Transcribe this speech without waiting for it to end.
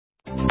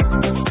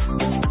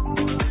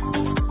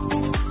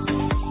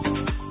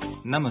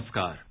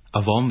Namaskar. A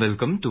warm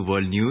welcome to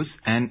World News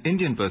and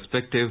Indian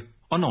Perspective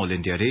on All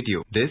India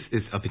Radio. This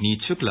is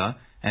Abhineet Shukla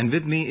and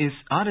with me is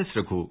Hrs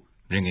IST,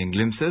 bringing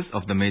glimpses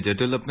of the major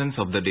developments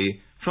of the day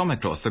from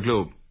across the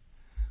globe.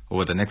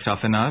 Over the next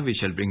half an hour, we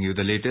shall bring you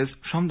the latest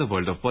from the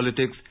world of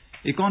politics,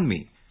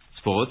 economy,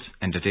 sports,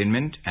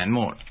 entertainment and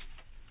more.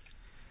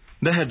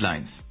 The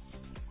headlines.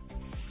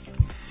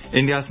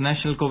 India's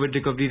national COVID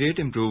recovery rate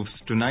improves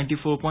to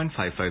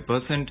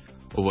 94.55%.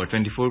 Over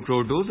 24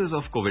 crore doses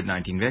of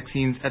COVID-19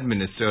 vaccines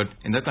administered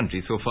in the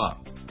country so far.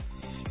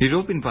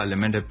 European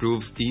Parliament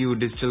approves EU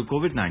digital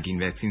COVID-19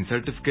 vaccine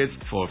certificates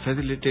for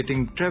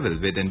facilitating travel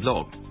within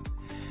bloc.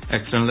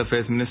 External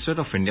Affairs Minister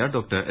of India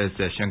Dr. S.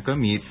 Jaishankar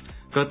meets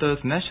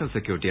Qatar's National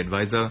Security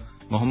Advisor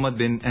Mohammed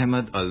bin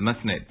Ahmed Al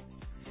Masned.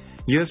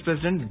 US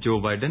President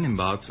Joe Biden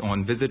embarks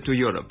on visit to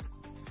Europe.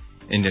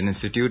 Indian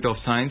Institute of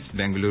Science,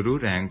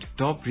 Bengaluru ranked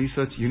top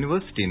research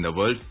university in the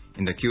world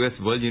in the QS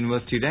World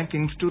University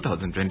Rankings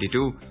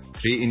 2022.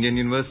 3 Indian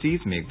universities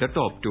make the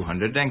top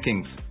 200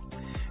 rankings.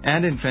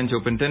 And in French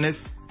Open tennis,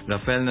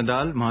 Rafael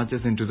Nadal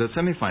marches into the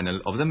semi-final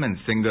of the men's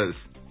singles.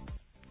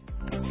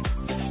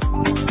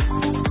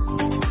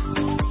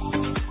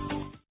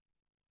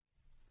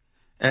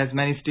 As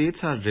many states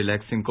are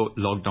relaxing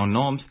lockdown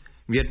norms,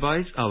 we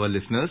advise our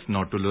listeners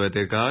not to lower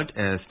their guard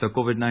as the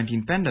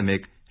COVID-19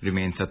 pandemic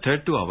remains a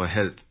threat to our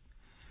health.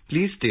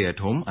 Please stay at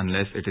home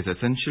unless it is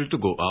essential to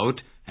go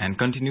out and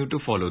continue to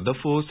follow the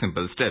 4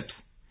 simple steps.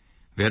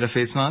 Wear a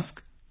face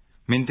mask,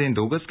 maintain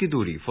 2 gaz ki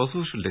duri for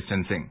social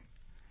distancing,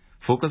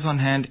 focus on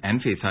hand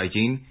and face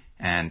hygiene,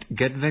 and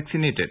get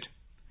vaccinated.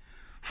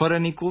 For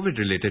any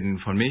COVID-related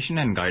information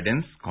and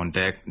guidance,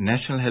 contact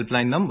national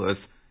helpline numbers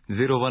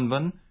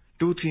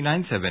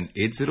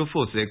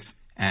 011-2397-8046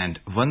 and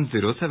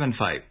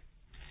 1075.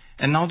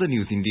 And now the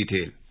news in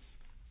detail.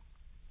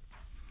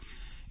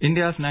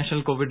 India's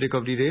national COVID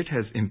recovery rate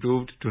has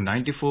improved to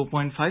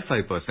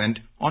 94.55%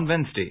 on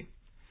Wednesday.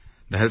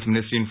 The Health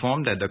Ministry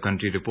informed that the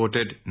country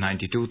reported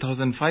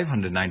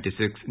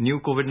 92,596 new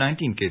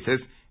COVID-19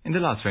 cases in the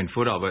last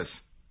 24 hours.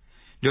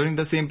 During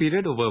the same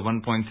period, over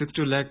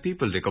 1.62 lakh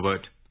people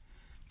recovered.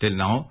 Till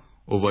now,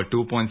 over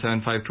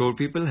 2.75 crore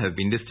people have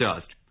been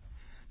discharged.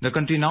 The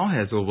country now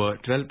has over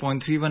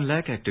 12.31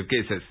 lakh active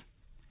cases.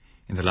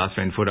 In the last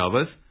 24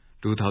 hours,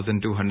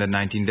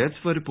 2,219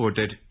 deaths were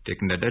reported,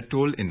 taking the death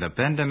toll in the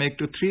pandemic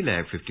to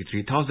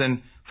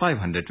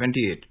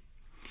 3,53,528.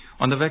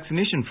 On the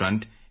vaccination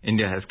front,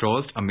 India has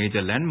crossed a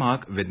major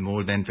landmark with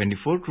more than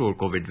 24 crore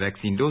COVID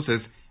vaccine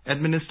doses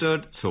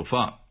administered so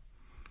far.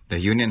 The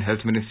Union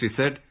Health Ministry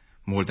said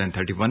more than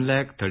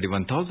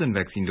 31,31,000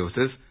 vaccine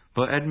doses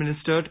were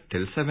administered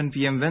till 7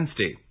 p.m.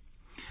 Wednesday.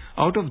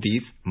 Out of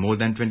these, more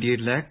than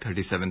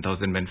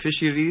 28,37,000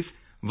 beneficiaries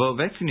were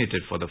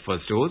vaccinated for the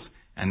first dose,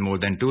 and more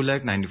than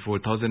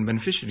 2,94,000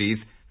 beneficiaries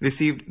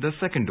received the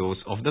second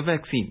dose of the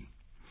vaccine.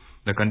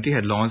 The country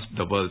had launched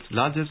the world's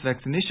largest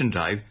vaccination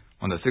drive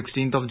on the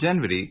 16th of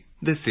January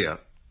this year.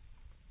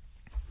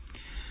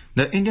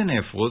 The Indian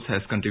Air Force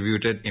has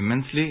contributed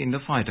immensely in the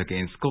fight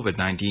against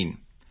COVID-19.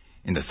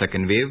 In the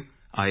second wave,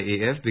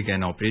 IAF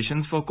began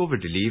operations for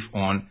COVID relief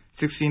on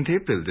 16th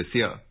April this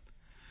year.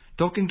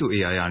 Talking to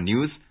AIR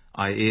News,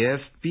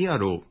 IAF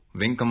PRO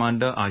Wing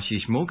Commander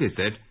Ashish Moge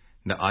said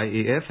the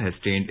IAF has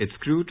trained its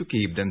crew to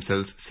keep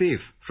themselves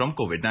safe from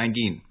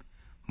COVID-19.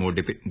 More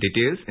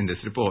details in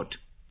this report.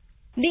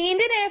 The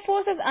Indian Air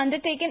Force has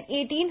undertaken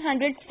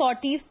 1,800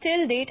 sorties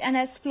till date and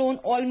has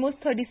flown almost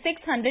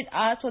 3,600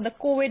 hours for the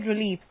COVID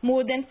relief.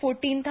 More than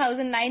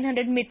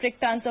 14,900 metric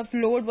tons of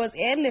load was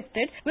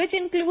airlifted, which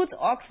includes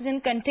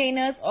oxygen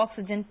containers,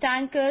 oxygen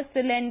tankers,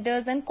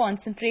 cylinders and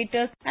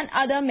concentrators and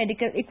other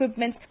medical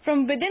equipment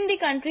from within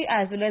the country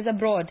as well as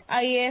abroad.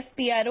 IAF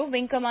PRO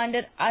Wing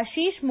Commander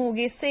Ashish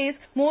Moge says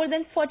more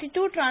than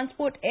 42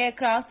 transport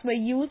aircrafts were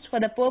used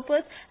for the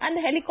purpose and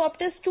the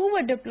helicopters too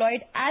were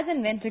deployed as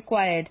and when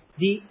required.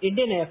 The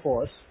Indian Air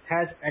Force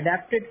has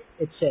adapted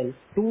itself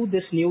to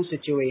this new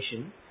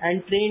situation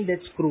and trained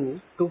its crew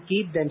to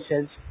keep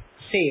themselves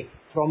safe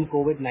from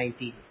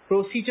COVID-19.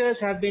 Procedures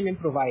have been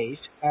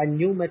improvised and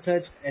new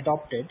methods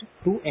adopted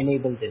to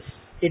enable this.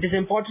 It is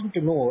important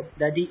to note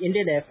that the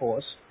Indian Air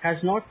Force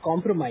has not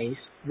compromised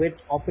with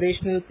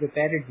operational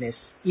preparedness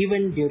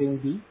even during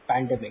the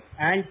pandemic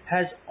and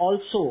has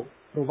also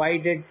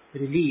provided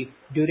relief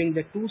during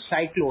the 2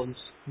 cyclones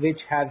which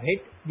have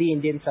hit the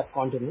Indian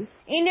subcontinent.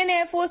 Indian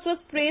Air Force was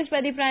praised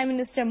by the Prime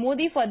Minister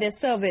Modi for their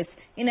service.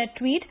 In a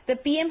tweet, the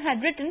PM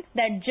had written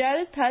that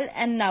Jal, Thal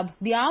and Nab,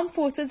 the armed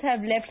forces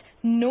have left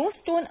no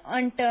stone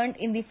unturned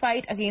in the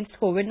fight against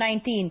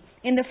COVID-19.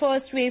 In the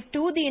first wave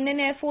too, the Indian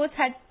Air Force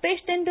had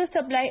pitched in to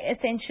supply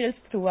essentials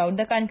throughout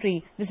the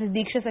country. This is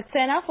Diksha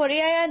Saxena for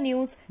AIR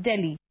News,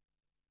 Delhi.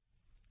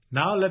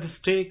 Now let us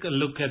take a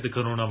look at the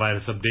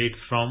coronavirus updates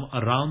from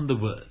around the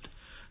world.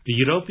 The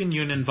European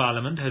Union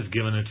Parliament has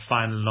given its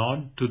final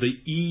nod to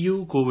the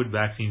EU COVID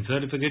vaccine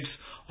certificates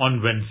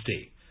on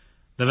Wednesday.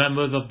 The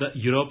members of the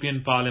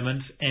European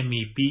Parliament's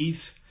MEPs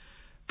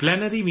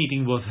plenary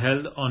meeting was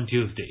held on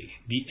Tuesday.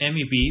 The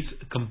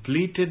MEPs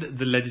completed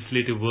the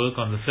legislative work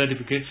on the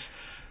certificates,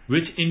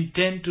 which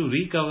intend to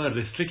recover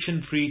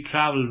restriction-free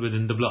travel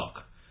within the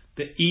bloc.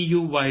 The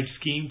EU-wide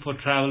scheme for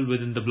travel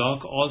within the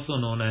bloc, also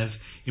known as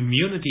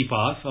Immunity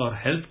Pass or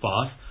Health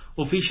Pass,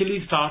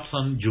 officially starts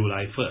on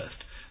July 1st.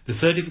 The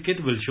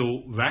certificate will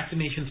show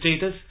vaccination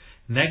status,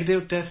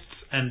 negative tests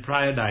and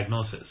prior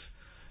diagnosis.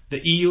 The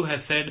EU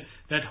has said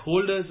that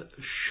holders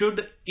should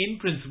in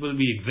principle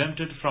be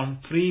exempted from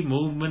free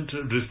movement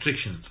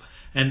restrictions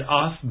and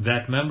asked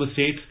that member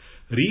states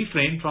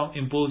refrain from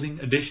imposing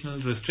additional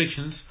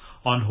restrictions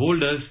on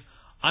holders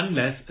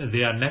unless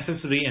they are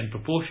necessary and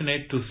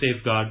proportionate to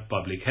safeguard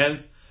public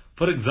health,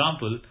 for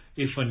example,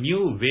 if a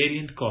new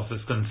variant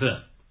causes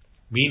concern.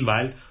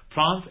 Meanwhile,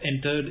 France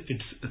entered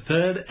its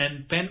third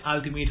and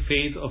penultimate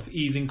phase of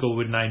easing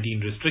COVID-19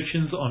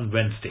 restrictions on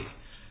Wednesday.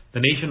 The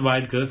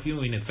nationwide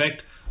curfew in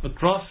effect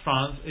across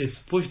France is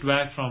pushed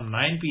back from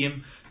 9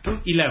 p.m.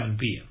 to 11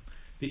 p.m.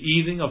 The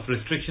easing of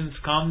restrictions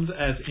comes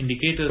as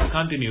indicators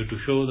continue to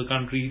show the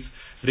country's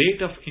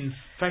rate of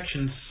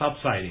infections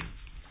subsiding.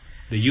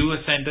 The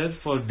U.S. Centers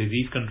for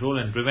Disease Control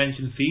and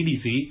Prevention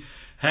 (CDC)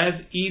 has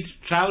eased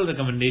travel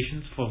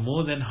recommendations for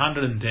more than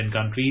 110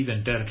 countries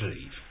and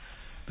territories.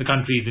 The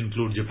countries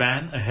include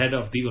Japan ahead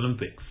of the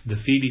Olympics. The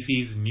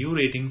CDC's new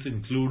ratings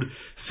include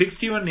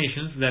 61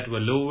 nations that were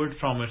lowered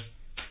from its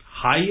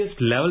highest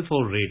level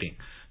 4 rating.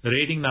 The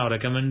rating now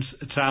recommends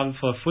travel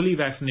for fully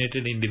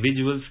vaccinated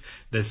individuals.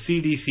 The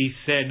CDC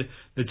said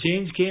the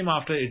change came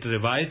after it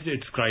revised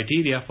its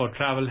criteria for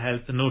travel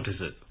health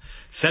notices.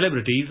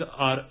 Celebrities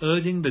are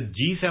urging the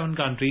G7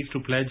 countries to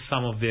pledge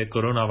some of their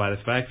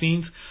coronavirus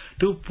vaccines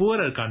to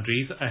poorer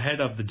countries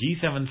ahead of the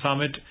G7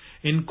 summit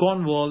in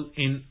Cornwall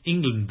in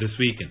England this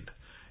weekend.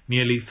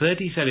 Nearly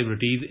 30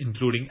 celebrities,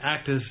 including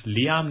actors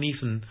Liam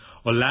Neeson,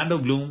 Orlando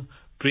Bloom,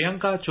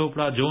 Priyanka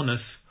Chopra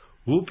Jonas,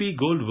 Whoopi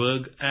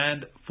Goldberg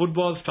and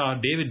football star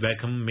David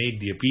Beckham made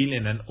the appeal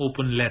in an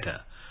open letter.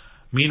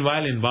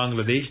 Meanwhile, in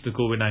Bangladesh, the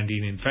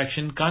COVID-19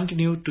 infection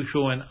continued to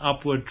show an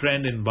upward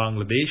trend in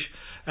Bangladesh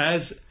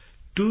as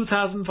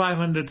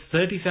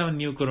 2,537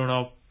 new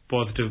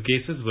corona-positive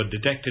cases were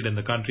detected in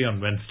the country on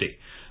Wednesday.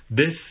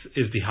 This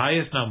is the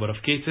highest number of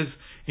cases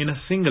in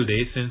a single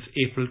day since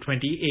April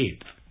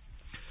 28th.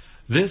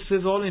 This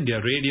is All India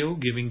Radio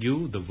giving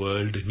you the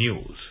world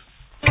news.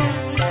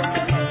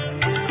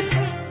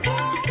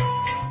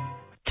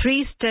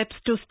 3 steps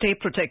to stay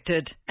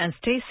protected and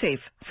stay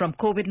safe from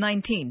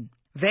COVID-19.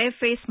 Wear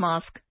face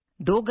mask,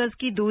 2 gaz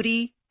ki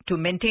doori to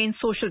maintain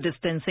social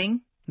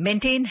distancing,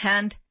 maintain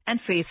hand and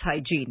face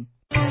hygiene.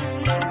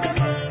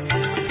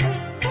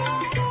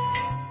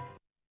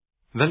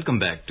 Welcome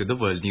back to the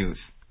World News.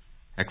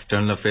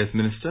 External Affairs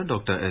Minister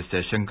Dr. S.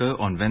 Jaishankar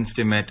on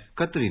Wednesday met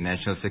Qatari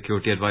National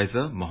Security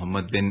Advisor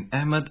Mohammed bin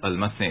Ahmed Al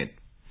Masnead.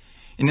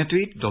 In a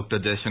tweet, Dr.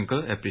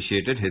 Jaishankar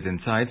appreciated his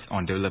insights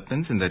on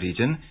developments in the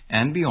region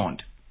and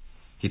beyond.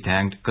 He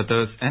thanked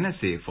Qatar's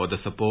NSA for the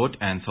support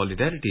and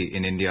solidarity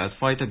in India's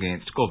fight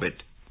against COVID.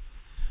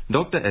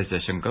 Dr. S.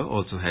 Jaishankar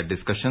also had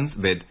discussions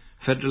with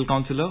Federal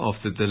Councillor of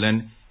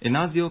Switzerland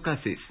Ignazio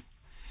Cassis.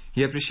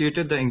 He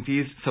appreciated the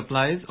increased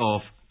supplies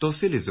of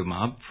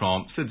tocilizumab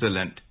from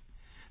Switzerland.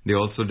 They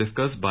also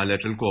discussed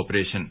bilateral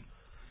cooperation.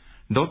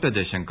 Dr.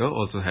 Jaishankar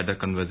also had a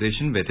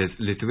conversation with his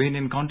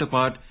Lithuanian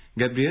counterpart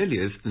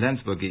Gabrielius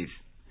Landsbergis.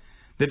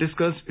 They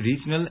discussed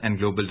regional and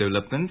global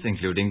developments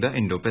including the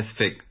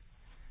Indo-Pacific.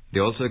 They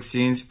also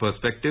exchanged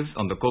perspectives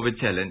on the COVID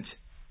challenge.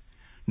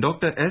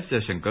 Dr. S.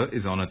 Jaishankar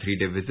is on a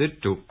 3-day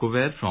visit to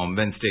Kuwait from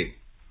Wednesday.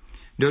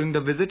 During the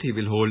visit, he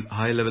will hold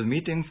high-level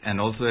meetings and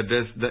also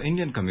address the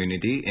Indian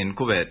community in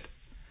Kuwait.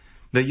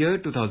 The year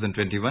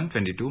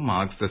 2021-22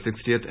 marks the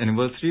 60th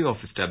anniversary of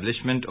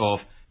establishment of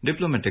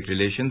diplomatic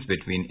relations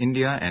between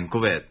India and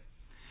Kuwait.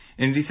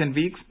 In recent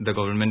weeks, the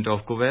government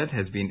of Kuwait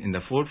has been in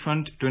the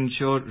forefront to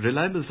ensure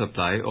reliable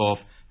supply of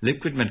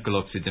liquid medical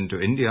oxygen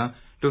to India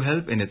to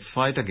help in its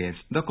fight against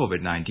the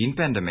COVID-19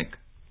 pandemic.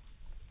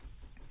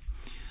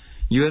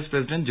 US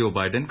President Joe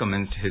Biden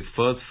commenced his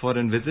first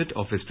foreign visit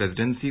of his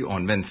presidency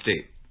on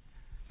Wednesday.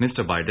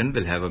 Mr. Biden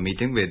will have a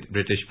meeting with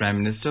British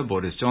Prime Minister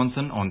Boris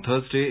Johnson on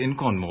Thursday in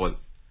Cornwall.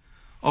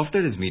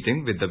 After his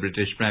meeting with the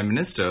British Prime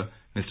Minister,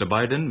 Mr.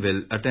 Biden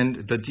will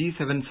attend the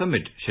G7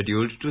 summit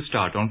scheduled to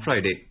start on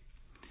Friday.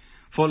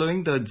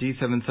 Following the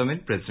G7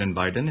 summit, President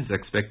Biden is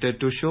expected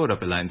to shore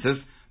up alliances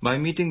by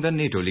meeting the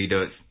NATO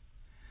leaders.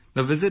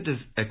 The visit is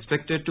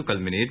expected to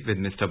culminate with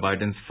Mr.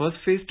 Biden's first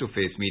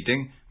face-to-face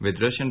meeting with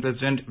Russian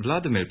President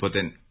Vladimir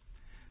Putin.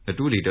 The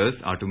two leaders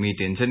are to meet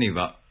in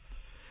Geneva.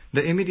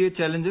 The immediate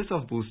challenges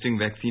of boosting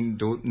vaccine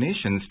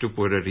donations to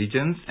poorer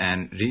regions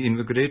and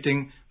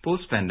reinvigorating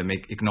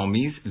post-pandemic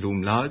economies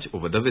loom large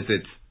over the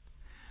visits.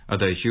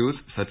 Other issues,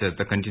 such as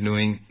the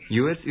continuing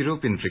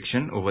US-European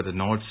friction over the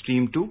Nord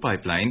Stream 2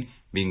 pipeline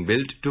being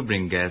built to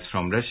bring gas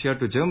from Russia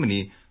to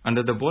Germany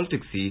under the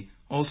Baltic Sea,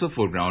 also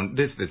foreground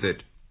this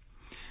visit.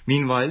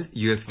 Meanwhile,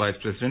 US Vice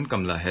President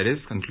Kamala Harris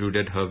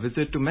concluded her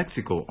visit to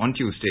Mexico on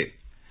Tuesday.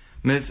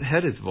 Ms.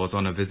 Harris was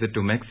on a visit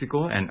to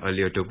Mexico and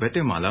earlier to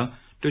Guatemala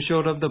to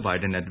shore up the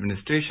Biden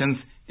administration's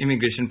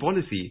immigration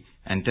policy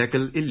and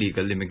tackle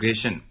illegal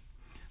immigration.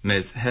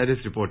 Ms. Harris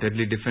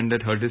reportedly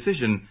defended her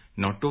decision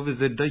not to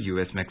visit the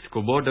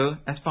US-Mexico border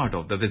as part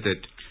of the visit.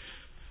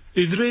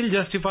 Israel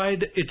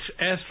justified its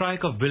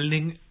airstrike of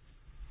building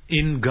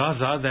in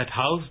Gaza that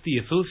housed the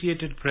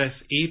Associated Press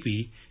AP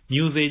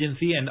news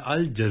agency and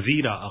Al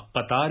Jazeera, a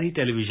Qatari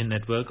television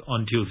network,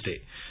 on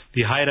Tuesday.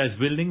 The high-rise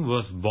building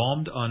was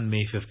bombed on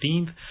May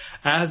 15th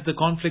as the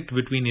conflict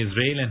between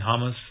Israel and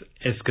Hamas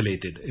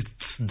escalated. Its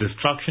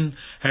destruction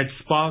had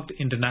sparked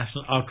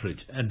international outrage.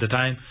 At the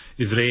time,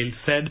 Israel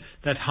said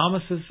that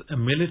Hamas's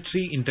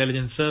military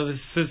intelligence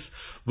services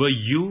were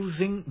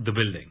using the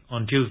building.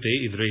 On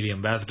Tuesday, Israeli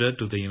ambassador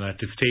to the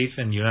United States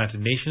and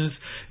United Nations,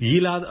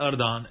 Gilad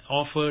Erdan,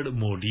 offered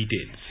more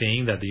details,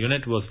 saying that the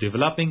unit was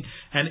developing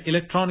an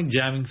electronic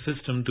jamming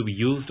system to be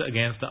used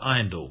against the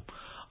Iron Dome.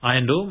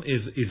 Iron Dome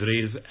is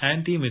Israel's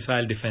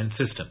anti-missile defense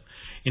system.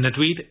 In a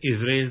tweet,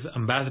 Israel's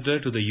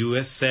ambassador to the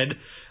US said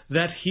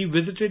that he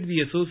visited the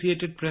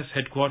Associated Press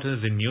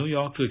headquarters in New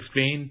York to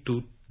explain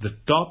to the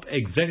top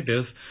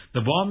executives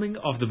the bombing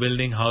of the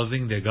building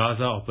housing their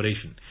Gaza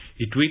operation.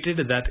 He tweeted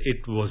that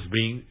it was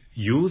being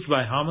used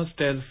by Hamas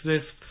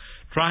terrorists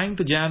trying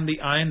to jam the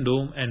Iron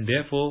Dome and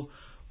therefore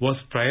was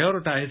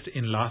prioritized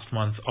in last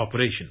month's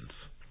operations.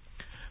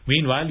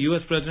 Meanwhile,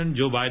 U.S. President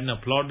Joe Biden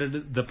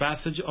applauded the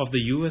passage of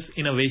the U.S.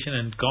 Innovation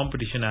and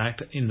Competition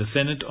Act in the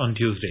Senate on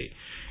Tuesday.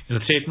 In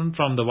a statement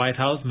from the White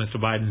House, Mr.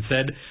 Biden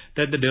said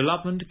that the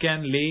development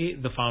can lay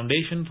the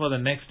foundation for the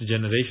next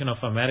generation of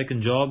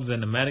American jobs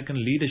and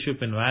American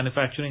leadership in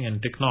manufacturing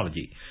and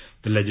technology.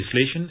 The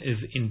legislation is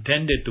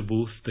intended to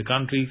boost the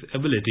country's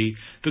ability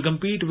to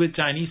compete with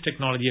Chinese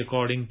technology,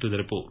 according to the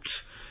reports.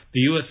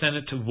 The U.S.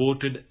 Senate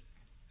voted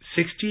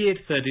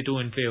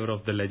 68-32 in favor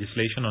of the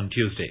legislation on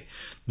Tuesday.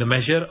 The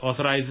measure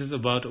authorizes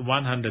about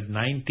 $190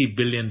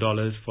 billion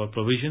for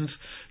provisions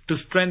to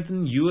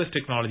strengthen U.S.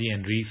 technology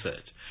and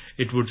research.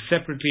 It would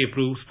separately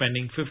approve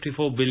spending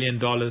 $54 billion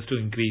to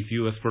increase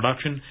U.S.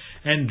 production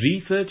and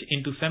research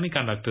into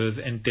semiconductors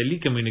and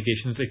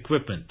telecommunications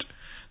equipment.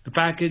 The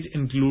package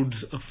includes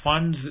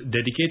funds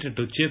dedicated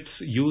to chips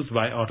used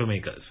by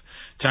automakers.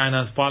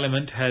 China's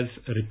parliament has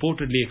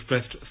reportedly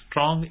expressed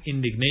strong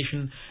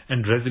indignation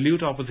and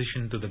resolute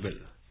opposition to the bill.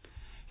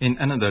 In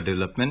another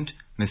development,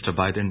 Mr.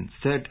 Biden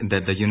said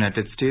that the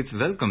United States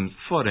welcomes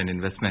foreign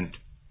investment.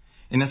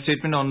 In a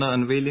statement on the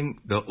unveiling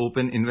the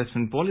open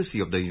investment policy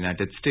of the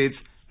United States,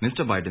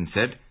 Mr. Biden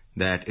said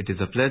that it is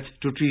a pledge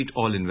to treat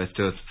all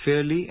investors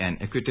fairly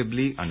and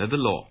equitably under the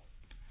law.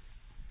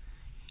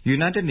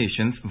 United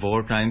Nations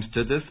War Crimes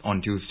Judges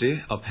on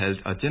Tuesday upheld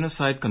a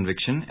genocide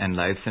conviction and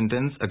life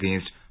sentence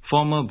against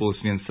former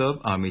Bosnian Serb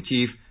Army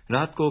Chief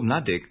Ratko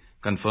Mladic,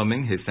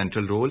 confirming his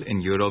central role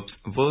in Europe's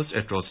worst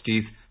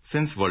atrocities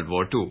since World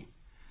War II.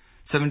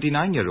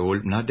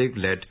 79-year-old Mladic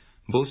led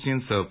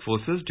Bosnian Serb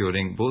forces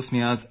during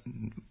Bosnia's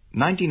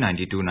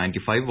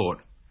 1992-95 war.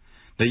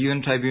 The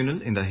UN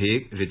tribunal in The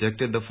Hague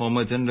rejected the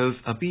former general's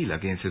appeal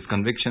against his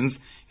convictions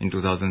in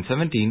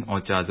 2017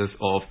 on charges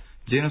of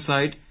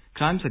genocide,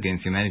 crimes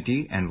against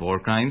humanity and war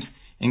crimes,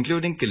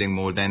 including killing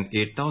more than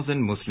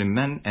 8,000 Muslim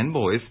men and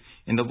boys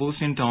in the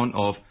Bosnian town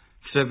of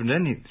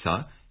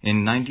Srebrenica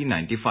in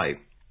 1995.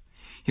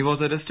 He was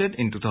arrested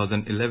in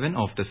 2011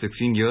 after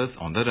 16 years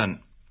on the run.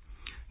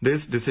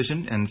 This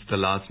decision ends the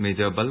last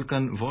major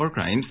Balkan war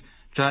crimes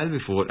trial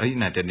before a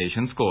United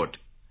Nations court.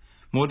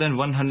 More than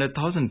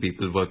 100,000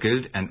 people were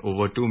killed and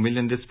over 2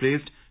 million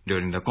displaced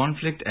during the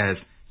conflict as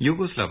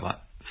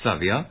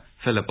Yugoslavia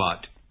fell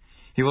apart.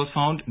 He was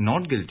found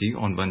not guilty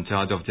on one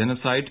charge of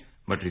genocide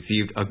but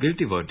received a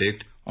guilty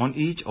verdict on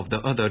each of the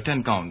other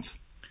 10 counts.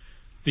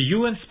 The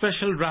UN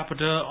Special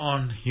Rapporteur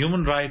on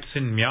Human Rights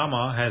in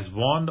Myanmar has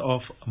warned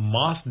of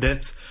mass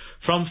deaths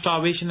from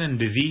starvation and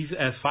disease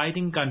as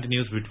fighting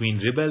continues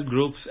between rebel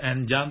groups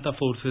and junta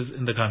forces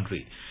in the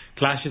country.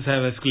 Clashes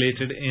have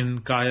escalated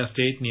in Kaya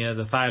State near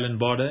the Thailand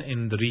border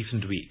in the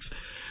recent weeks.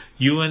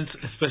 UN's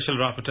Special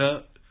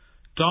Rapporteur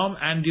Tom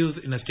Andrews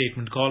in a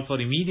statement called for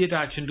immediate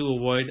action to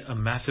avoid a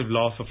massive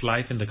loss of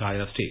life in the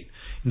Kaya State.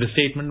 In the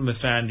statement,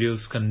 Mr. Andrews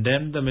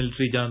condemned the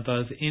military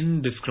junta's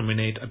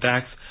indiscriminate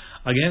attacks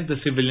against the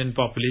civilian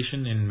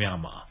population in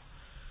Myanmar.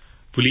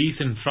 Police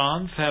in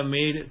France have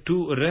made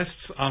 2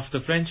 arrests after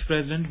the French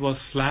president was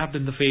slapped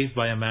in the face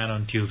by a man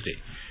on Tuesday.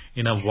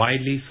 In a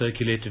widely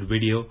circulated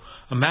video,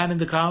 a man in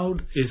the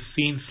crowd is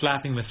seen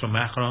slapping Mr.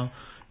 Macron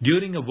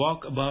during a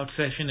walkabout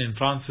session in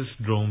France's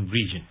Drôme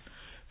region.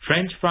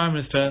 French Prime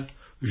Minister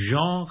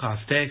Jean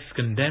Castex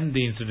condemned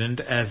the incident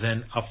as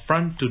an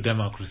affront to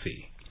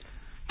democracy.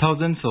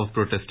 Thousands of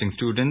protesting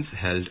students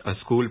held a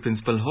school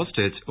principal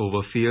hostage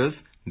over fears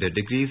their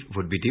degrees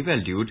would be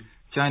devalued,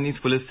 Chinese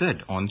police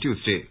said on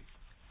Tuesday.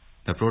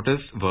 The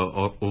protests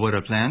were over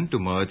a plan to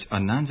merge a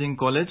Nanjing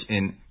college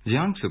in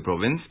Jiangsu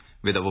province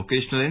with a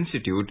vocational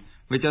institute,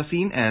 which are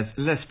seen as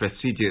less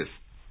prestigious.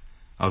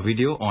 A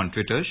video on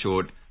Twitter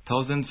showed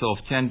thousands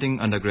of chanting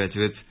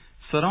undergraduates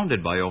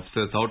surrounded by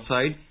officers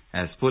outside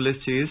as police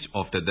chased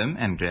after them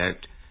and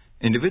dragged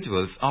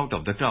individuals out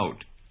of the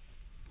crowd.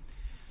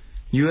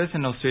 US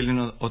and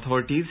Australian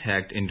authorities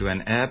hacked into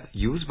an app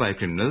used by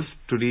criminals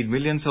to read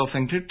millions of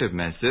encrypted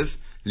messages,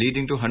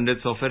 leading to hundreds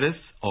of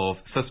arrests of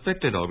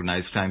suspected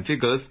organized crime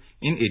figures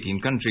in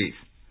 18 countries.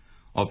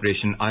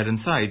 Operation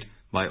Ironside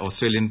by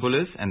Australian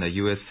police and the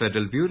US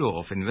Federal Bureau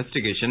of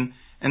Investigation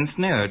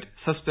ensnared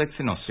suspects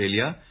in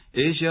Australia,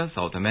 Asia,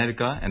 South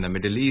America and the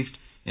Middle East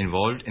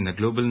involved in the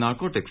global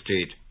narcotics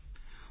trade.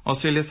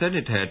 Australia said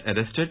it had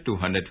arrested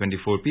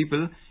 224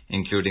 people,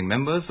 including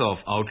members of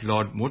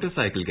outlawed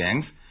motorcycle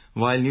gangs,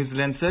 while New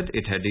Zealand said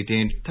it had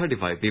detained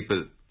 35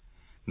 people.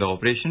 The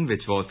operation,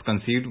 which was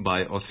conceived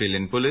by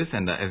Australian police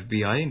and the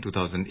FBI in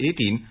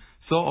 2018,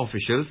 saw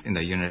officials in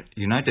the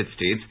United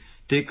States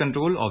take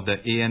control of the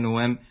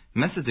ANOM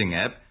messaging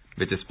app,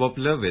 which is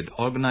popular with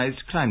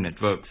organized crime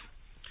networks.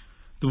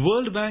 The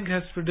World Bank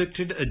has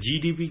predicted a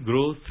GDP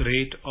growth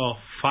rate of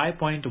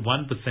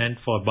 5.1%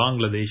 for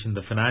Bangladesh in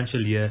the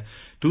financial year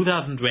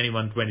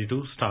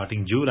 2021-22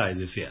 starting July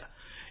this year.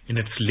 In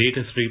its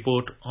latest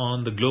report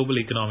on the global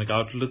economic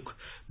outlook,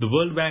 the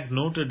World Bank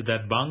noted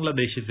that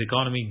Bangladesh's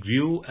economy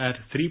grew at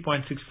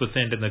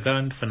 3.6% in the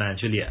current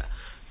financial year.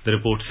 The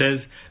report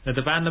says that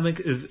the pandemic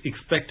is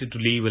expected to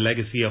leave a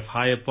legacy of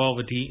higher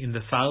poverty in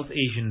the South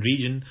Asian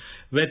region,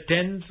 where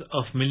tens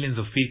of millions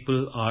of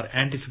people are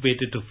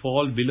anticipated to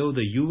fall below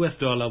the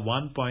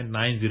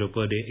 $1.90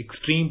 per day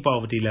extreme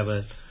poverty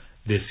level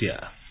this year.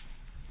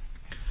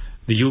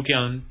 The UK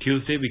on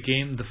Tuesday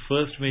became the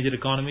first major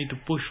economy to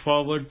push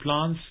forward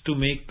plans to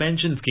make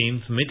pension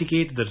schemes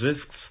mitigate the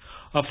risks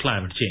of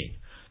climate change.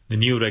 The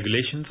new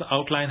regulations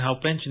outline how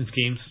pension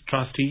schemes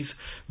trustees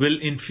will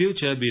in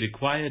future be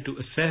required to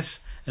assess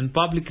and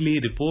publicly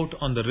report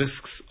on the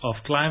risks of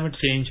climate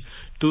change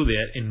to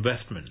their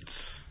investments.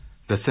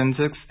 The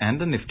Sensex and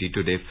the Nifty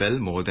today fell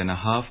more than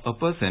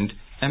 0.5%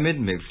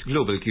 amid mixed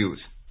global cues.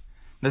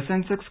 The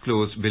Sensex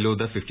closed below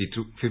the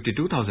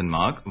 52,000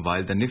 mark,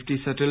 while the Nifty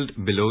settled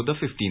below the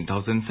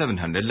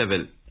 15,700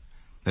 level.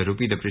 The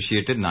rupee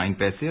depreciated 9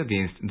 paise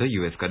against the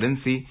US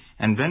currency,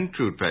 and Brent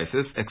crude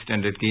prices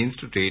extended gains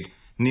to trade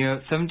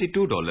near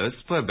 $72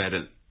 per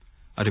barrel.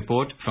 A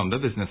report from the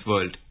Business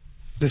World.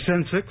 The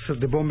Sensex at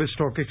the Bombay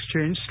Stock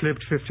Exchange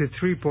slipped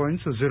 53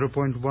 points or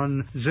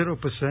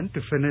 0.10%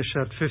 to finish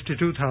at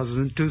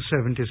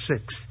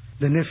 52,276.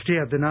 The Nifty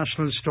at the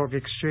National Stock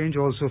Exchange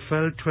also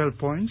fell 12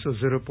 points or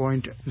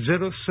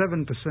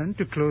 0.07%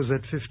 to close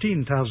at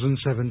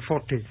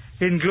 15,740.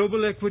 In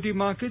global equity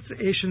markets,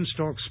 Asian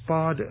stocks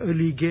sparred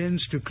early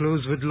gains to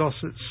close with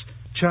losses.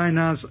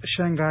 China's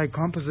Shanghai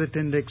Composite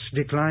Index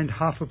declined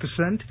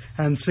 0.5%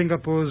 and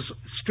Singapore's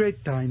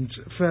Straits Times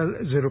fell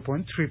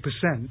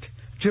 0.3%.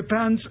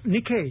 Japan's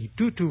Nikkei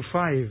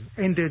 225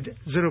 ended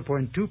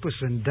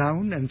 0.2%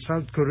 down and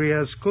South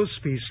Korea's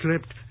Kospi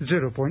slipped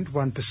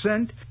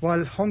 0.1%,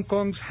 while Hong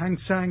Kong's Hang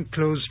Seng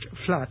closed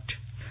flat.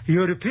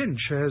 European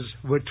shares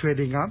were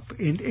trading up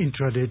in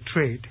intraday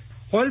trade.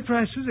 Oil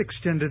prices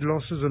extended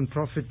losses on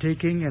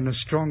profit-taking and a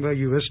stronger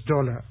US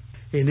dollar.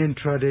 In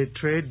intraday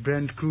trade,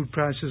 Brent crude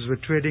prices were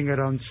trading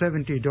around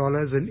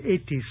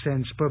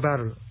 $70.80 per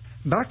barrel.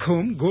 Back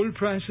home, gold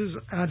prices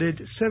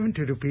added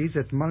 70 rupees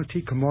at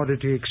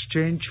multi-commodity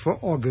exchange for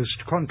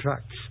August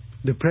contracts.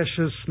 The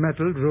precious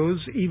metal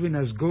rose even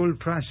as gold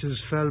prices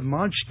fell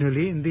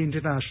marginally in the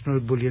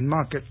international bullion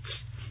markets.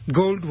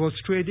 Gold was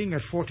trading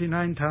at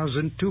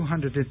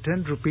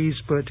 49,210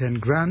 rupees per 10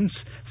 grams.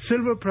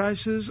 Silver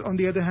prices, on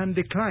the other hand,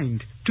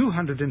 declined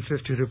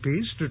 250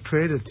 rupees to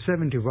trade at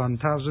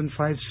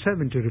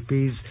 71,570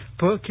 rupees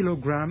per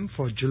kilogram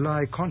for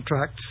July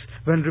contracts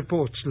when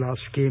reports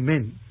last came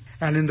in.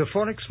 And in the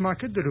forex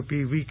market, the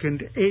rupee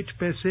weakened 8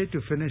 paise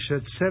to finish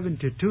at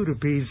 72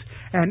 rupees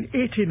and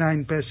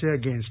 89 paise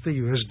against the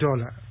US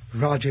dollar.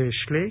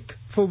 Rajesh Lake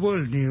for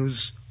World News,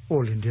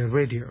 All India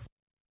Radio.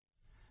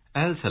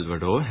 El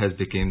Salvador has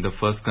become the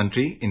first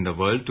country in the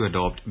world to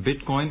adopt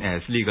Bitcoin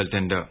as legal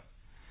tender.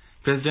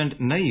 President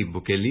Nayib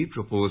Bukele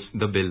proposed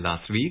the bill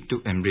last week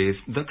to embrace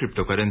the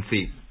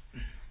cryptocurrency.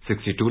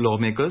 62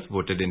 lawmakers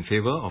voted in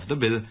favor of the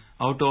bill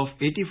out of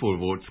 84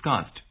 votes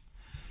cast.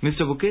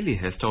 Mr. Bukele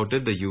has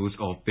touted the use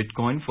of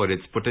Bitcoin for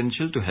its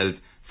potential to help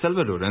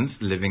Salvadorans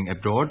living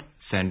abroad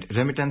send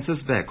remittances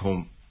back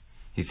home.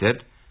 He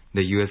said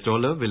the US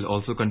dollar will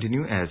also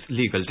continue as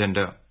legal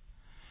tender.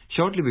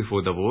 Shortly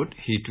before the vote,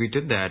 he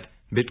tweeted that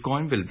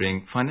Bitcoin will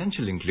bring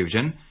financial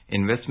inclusion,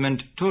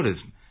 investment,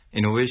 tourism,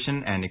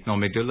 innovation and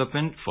economic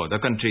development for the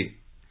country.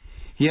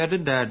 He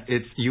added that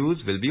its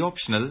use will be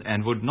optional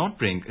and would not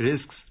bring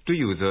risks to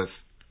users.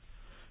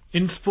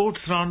 In Sports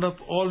Roundup,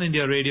 All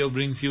India Radio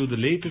brings you the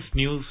latest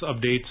news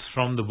updates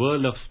from the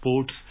world of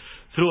sports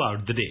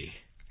throughout the day.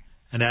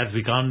 And as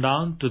we come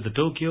down to the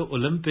Tokyo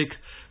Olympic,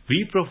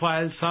 we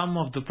profile some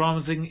of the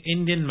promising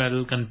Indian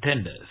medal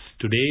contenders.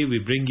 Today we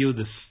bring you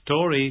the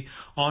story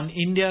on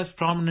India's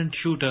prominent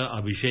shooter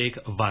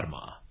Abhishek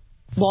Verma.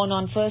 Born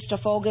on 1st of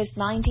August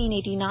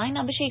 1989,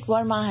 Abhishek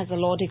Verma has a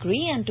law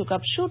degree and took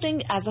up shooting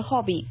as a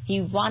hobby.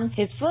 He won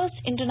his first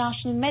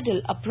international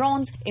medal, a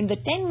bronze, in the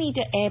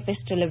 10-meter air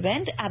pistol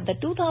event at the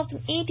 2018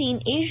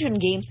 Asian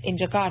Games in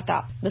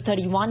Jakarta. The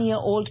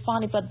 31-year-old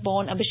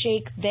Panipat-born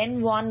Abhishek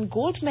then won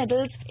gold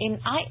medals in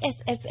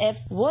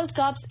ISSF World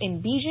Cups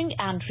in Beijing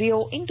and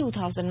Rio in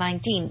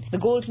 2019.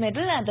 The gold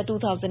medal at the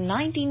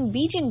 2019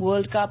 Beijing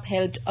World Cup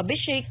helped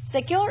Abhishek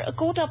secure a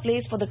quota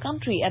place for the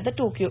country at the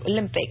Tokyo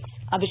Olympics.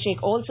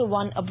 Abhishek also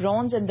won a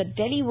bronze in the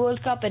Delhi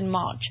World Cup in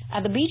March.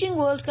 At the Beijing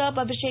World Cup,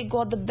 Abhishek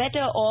got the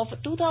better of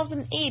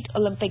 2008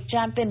 Olympic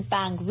champion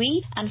Pang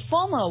Wei and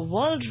former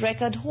world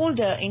record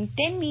holder in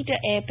 10-meter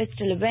air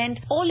pistol event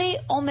Ole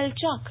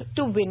Omelchuk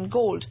to win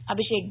gold.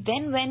 Abhishek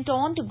then went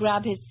on to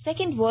grab his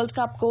second World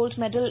Cup gold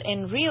medal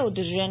in Rio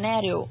de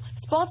Janeiro.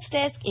 Sports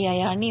Desk,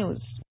 AIR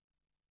News.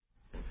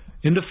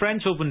 In the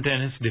French Open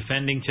tennis,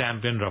 defending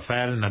champion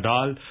Rafael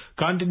Nadal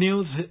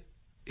continues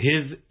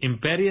his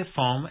imperious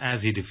form as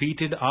he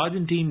defeated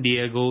Argentine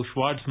Diego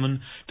Schwartzman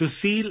to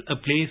seal a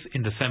place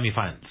in the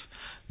semi-finals.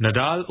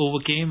 Nadal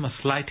overcame a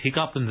slight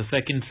hiccup in the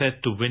second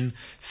set to win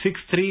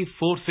 6-3,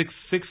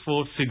 4-6,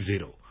 6-4,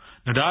 6-0.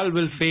 Nadal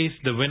will face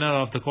the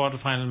winner of the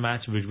quarter-final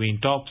match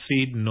between top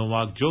seed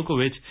Novak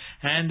Djokovic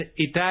and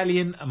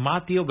Italian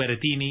Matteo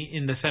Berrettini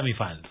in the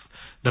semi-finals.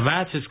 The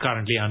match is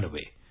currently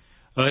underway.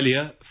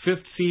 Earlier,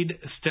 5th seed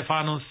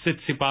Stefanos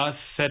Tsitsipas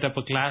set up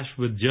a clash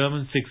with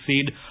German 6th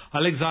seed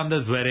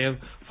Alexander Zverev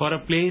for a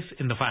place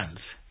in the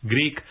finals.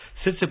 Greek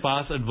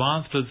Tsitsipas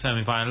advanced to the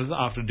semi-finals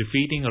after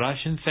defeating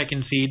Russian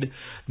 2nd seed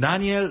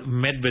Daniil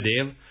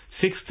Medvedev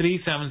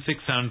 6-3, 7-6,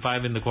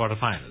 7-5 in the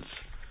quarterfinals.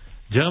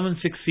 German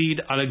 6th seed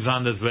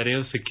Alexander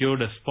Zverev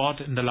secured a spot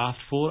in the last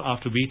four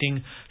after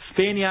beating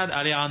Spaniard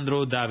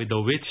Alejandro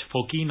Davidovich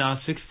Fokina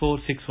 6-4,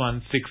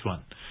 6-1, 6-1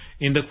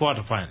 in the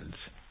quarterfinals.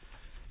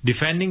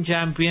 Defending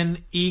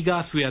champion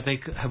Iga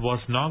Swiatek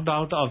was knocked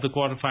out of the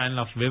quarterfinal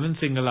of women's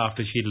single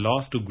after she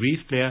lost to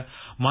Greece player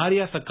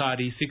Maria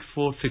Sakkari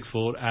 6-4,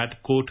 6-4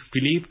 at Court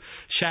Philippe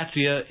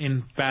Chatrier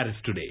in Paris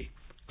today.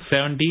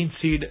 17th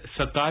seed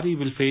Sakkari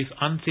will face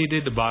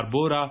unseeded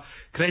Barbora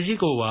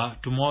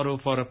Krejcikova tomorrow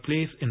for a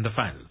place in the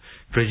final.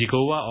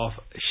 Krejcikova of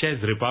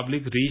Czech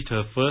Republic reached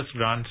her first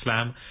Grand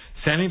Slam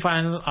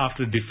semi-final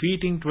after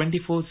defeating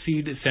 24th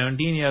seed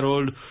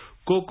 17-year-old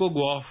Coco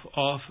Gauff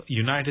of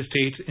United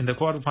States in the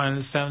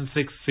quarterfinals 7-6,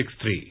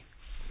 6-3.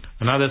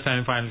 Another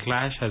semi-final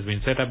clash has been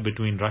set up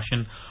between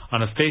Russian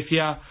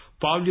Anastasia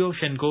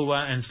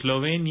Pavlyuchenkova and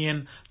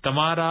Slovenian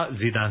Tamara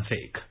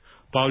Zidansek.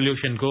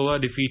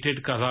 Pavlyuchenkova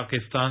defeated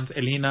Kazakhstan's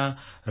Elena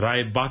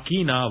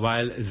Rybakina,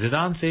 while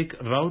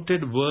Zidansek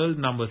routed world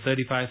number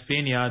 35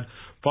 Spaniard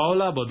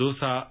Paula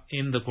Badosa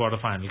in the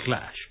quarterfinal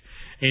clash.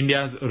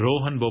 India's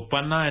Rohan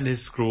Bopanna and his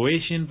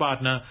Croatian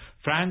partner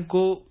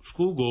Franco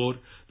Skugor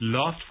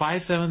lost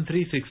 5-7,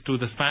 3-6 to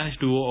the Spanish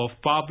duo of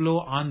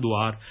Pablo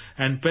Andujar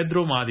and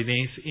Pedro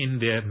Martinez in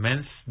their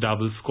men's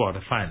doubles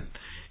quarterfinal.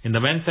 In the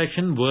men's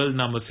section, world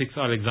number 6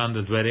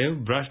 Alexander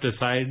Zverev brushed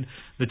aside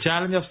the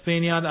challenge of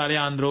Spaniard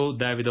Alejandro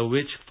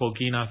Davidovich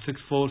Fokina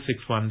 6-4,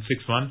 6-1,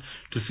 6-1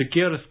 to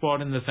secure a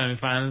spot in the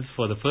semifinals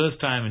for the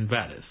first time in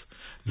Paris.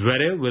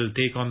 Zverev will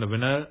take on the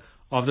winner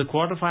of the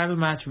quarterfinal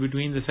match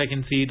between the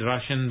second seed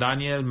Russian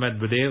Daniil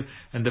Medvedev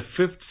and the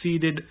fifth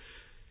seeded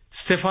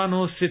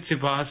Stefanos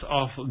Tsitsipas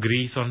of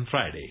Greece on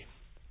Friday.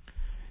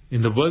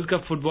 In the World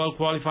Cup football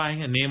qualifying,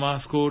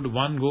 Neymar scored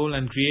one goal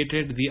and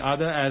created the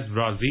other as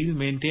Brazil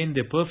maintained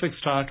their perfect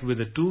start with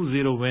a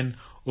 2-0 win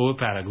over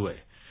Paraguay.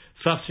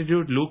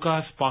 Substitute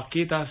Lucas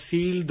Paqueta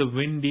sealed the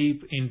win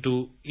deep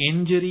into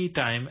injury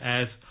time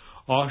as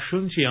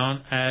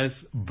Asuncion as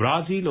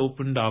Brazil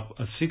opened up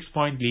a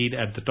 6-point lead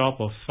at the top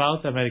of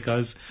South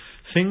America's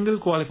single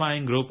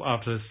qualifying group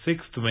after a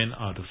 6th win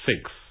out of 6.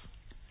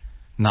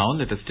 Now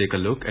let us take a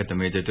look at the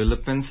major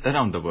developments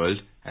around the world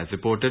as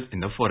reported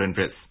in the foreign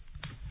press.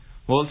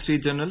 Wall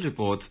Street Journal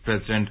reports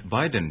President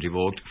Biden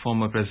revoked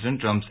former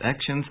President Trump's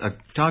actions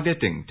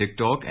targeting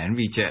TikTok and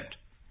WeChat.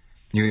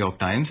 New York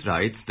Times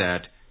writes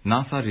that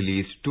NASA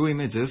released two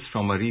images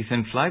from a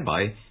recent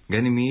flyby.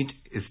 Ganymede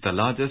is the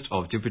largest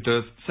of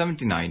Jupiter's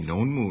 79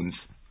 known moons.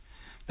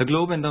 The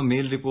Globe and the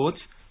Mail reports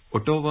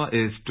Ottawa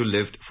is to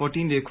lift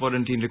 14-day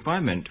quarantine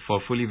requirement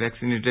for fully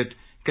vaccinated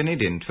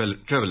Canadian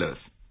travelers.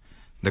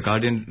 The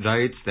Guardian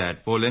writes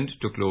that Poland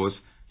to close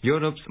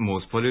Europe's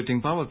most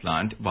polluting power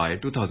plant by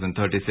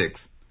 2036.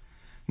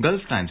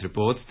 Gulf Times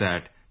reports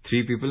that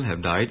 3 people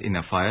have died in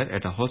a fire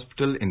at a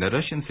hospital in the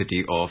Russian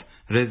city of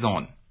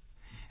Ryazan.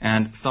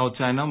 And South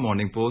China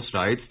Morning Post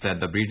writes that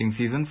the breeding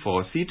season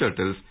for sea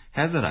turtles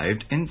has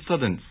arrived in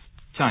southern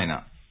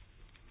China.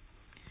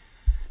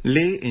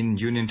 Leh in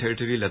Union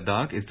Territory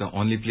Ladakh is the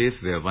only place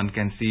where one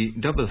can see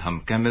double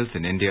hump camels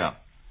in India.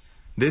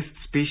 This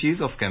species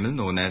of camel,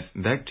 known as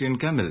Bactrian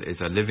camel, is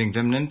a living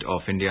remnant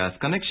of India's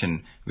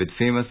connection with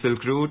famous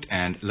Silk Route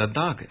and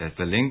Ladakh as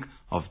the link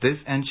of this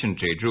ancient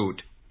trade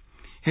route.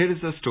 Here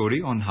is a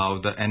story on how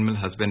the Animal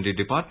Husbandry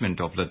Department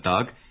of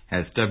Ladakh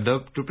has stepped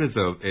up to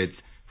preserve it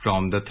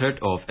from the threat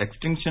of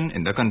extinction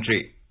in the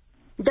country.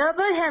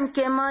 Double Hem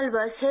Camel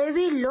was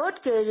heavy load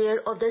carrier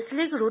of the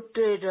Silk Route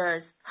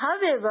traders.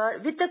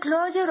 However, with the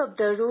closure of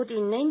the route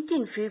in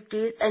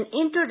 1950s and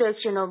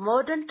introduction of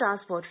modern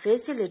transport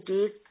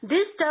facilities,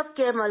 this tough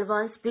camel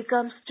once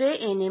became stray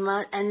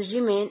animal and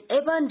remained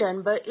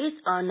abandoned by its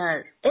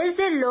owner. As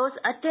they lost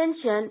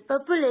attention,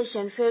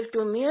 population fell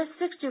to mere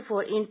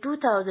 64 in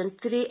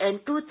 2003 and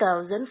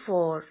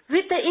 2004.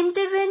 With the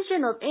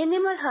intervention of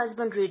Animal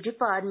Husbandry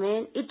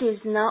Department, it is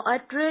now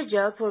a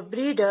treasure for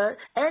breeders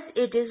as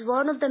it is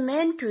one of the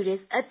main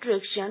tourist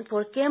attractions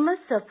for camel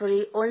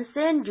safari on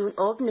sand dune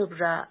of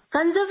Nubra.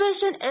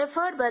 Conservation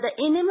effort by the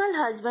Animal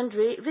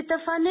Husbandry with the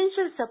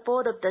financial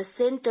support of the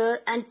Center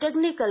and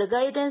technical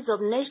guidance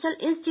of National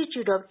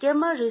Institute of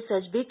Camel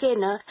Research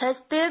Bikaner has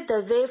paved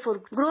the way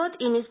for growth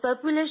in its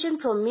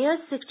population from mere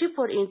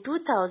 64 in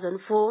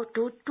 2004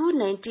 to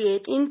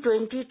 298 in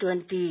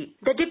 2020.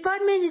 The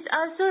department is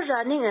also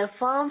running a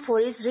farm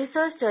for its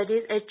research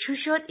studies at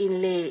Chushot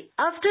in Leh.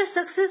 After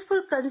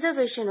successful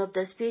conservation of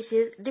the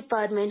species,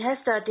 department has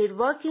started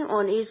working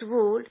on its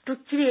wool to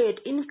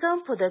create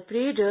income for the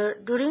breeder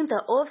during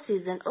the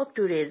off-season of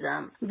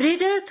tourism.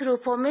 Breeders through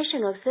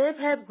formation of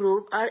self-help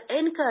group are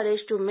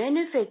encouraged to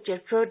manufacture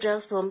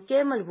products from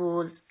camel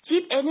wool.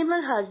 Chief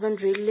Animal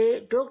Husbandry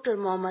Leh Dr.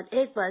 Mohammad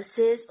Iqbal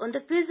says on the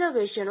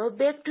preservation of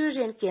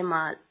Bactrian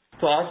camel.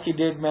 तो आज की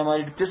date में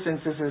हमारी latest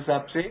census के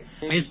हिसाब से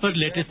As per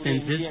latest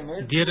census,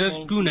 there are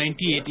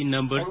 298 in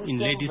numbers in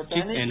Leh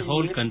district and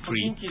whole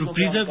country. To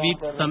preserve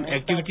it, some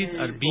activities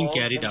are being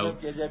carried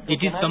out.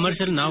 It is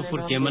commercial now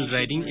for camel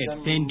riding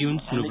at sand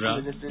dunes Nubra.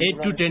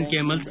 8 to 10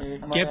 camels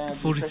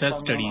kept for research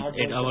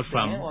studies at our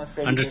farm.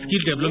 Under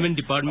skill development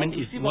department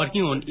is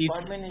working on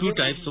its 2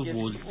 types of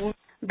wool.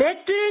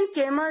 Bactrian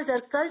camels are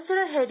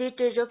cultural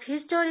heritage of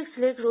historic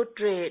Silk Route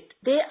trade.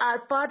 They are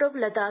part of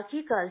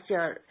Ladakhi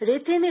culture.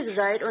 Rhythmic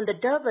ride on the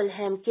double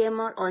hem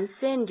camel on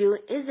sand dune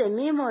is a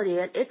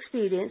memorial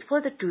experience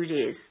for the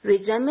tourists.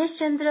 With Ramesh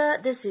Chandra,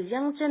 this is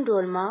Yangchan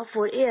Dolma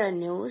for Air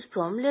News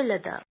from Leh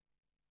Ladakh.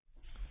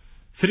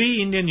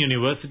 3 Indian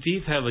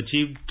universities have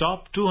achieved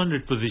top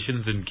 200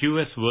 positions in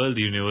QS World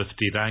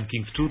University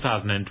Rankings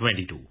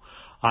 2022.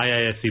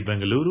 IISc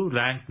Bengaluru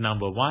ranked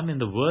number 1 in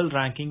the world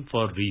ranking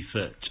for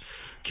research.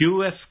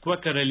 QS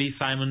Quacquarelli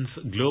Simons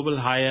Global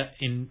Higher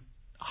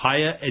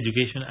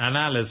Education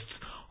Analysts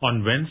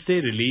on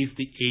Wednesday released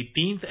the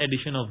 18th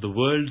edition of the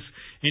world's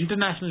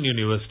international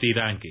university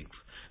rankings.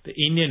 The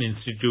Indian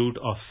Institute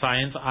of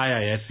Science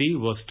IISc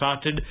was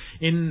started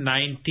in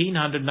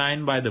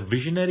 1909 by the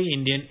visionary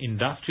Indian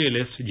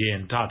industrialist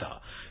J.N. Tata.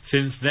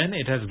 Since then,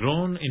 it has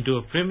grown into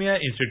a premier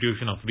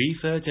institution of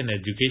research and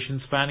education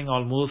spanning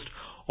almost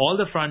all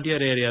the frontier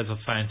areas of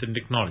science and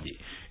technology.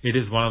 It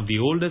is one of the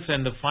oldest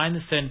and the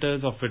finest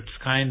centers of its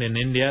kind in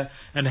India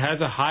and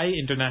has a high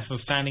international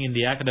standing in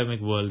the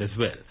academic world as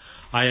well.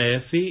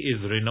 IISc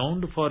is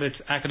renowned for its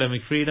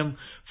academic freedom,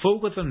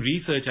 focus on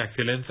research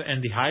excellence,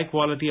 and the high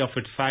quality of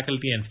its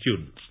faculty and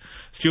students.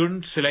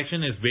 Student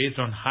selection is based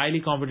on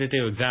highly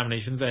competitive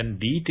examinations and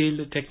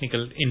detailed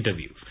technical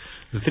interviews.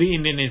 The 3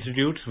 Indian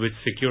institutes which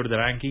secured the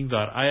rankings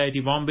are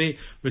IIT Bombay,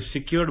 which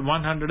secured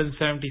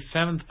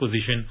 177th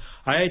position,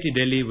 IIT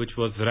Delhi, which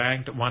was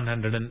ranked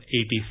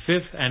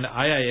 185th, and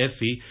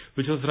IISc,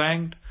 which was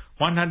ranked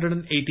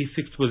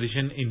 186th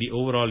position in the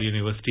overall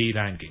university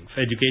rankings.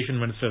 Education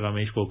Minister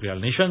Ramesh Pokhriyal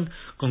Nishank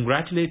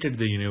congratulated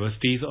the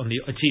universities on the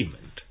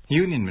achievement.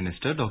 Union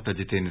Minister Dr.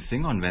 Jitendra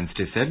Singh on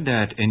Wednesday said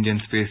that Indian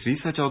Space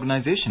Research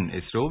Organisation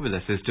ISRO will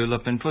assist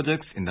development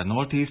projects in the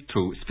Northeast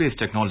through space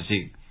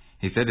technology.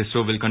 He said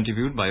ISRO will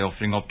contribute by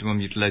offering optimum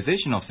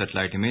utilization of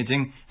satellite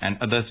imaging and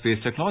other space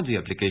technology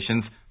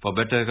applications for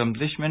better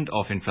accomplishment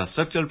of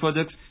infrastructural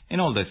projects in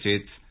all the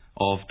states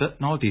of the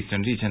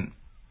northeastern region.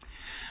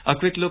 A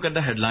quick look at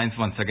the headlines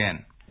once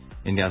again.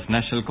 India's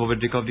national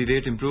COVID recovery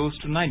rate improves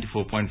to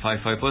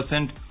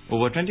 94.55%,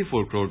 over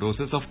 24 crore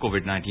doses of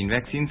COVID-19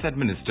 vaccines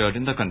administered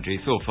in the country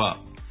so far.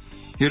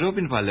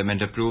 European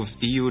Parliament approves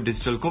EU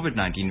digital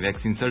COVID-19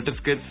 vaccine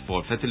certificates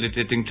for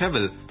facilitating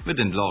travel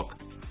within bloc.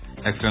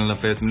 External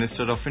Affairs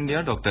Minister of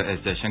India Dr. S.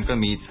 Jaishankar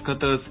meets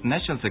Qatar's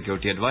National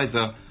Security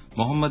Advisor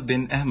Mohammed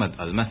bin Ahmed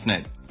Al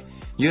Masnad.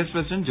 US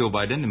President Joe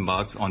Biden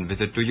embarks on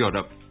visit to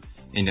Europe.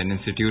 Indian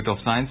Institute of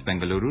Science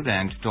Bengaluru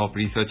ranked top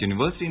research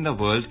university in the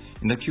world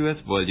in the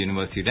QS World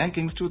University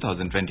Rankings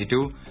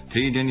 2022.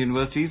 3 Indian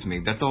universities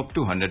make the top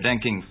 200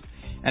 rankings.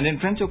 And in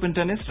French Open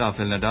tennis,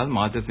 Rafael Nadal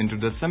marches into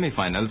the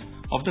semi-finals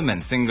of the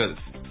men's singles.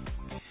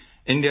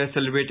 India is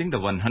celebrating the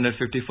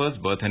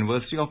 151st birth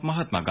anniversary of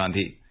Mahatma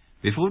Gandhi.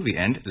 Before we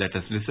end, let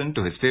us listen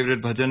to his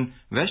favorite bhajan,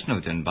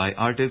 Vaishnav Jan, by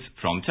artists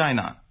from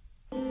China.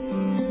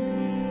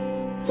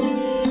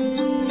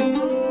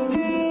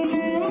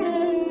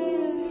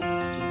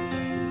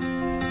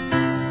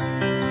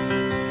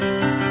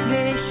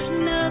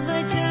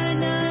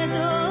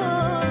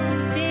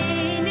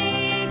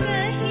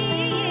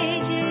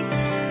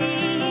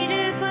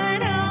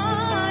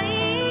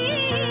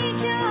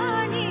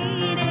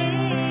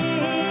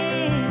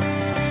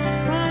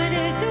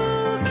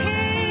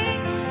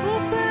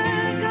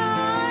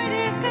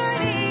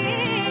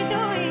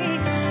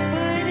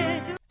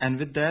 And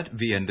with that,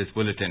 we end this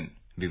bulletin.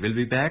 We will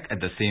be back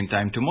at the same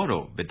time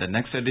tomorrow with the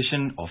next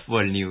edition of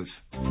World News.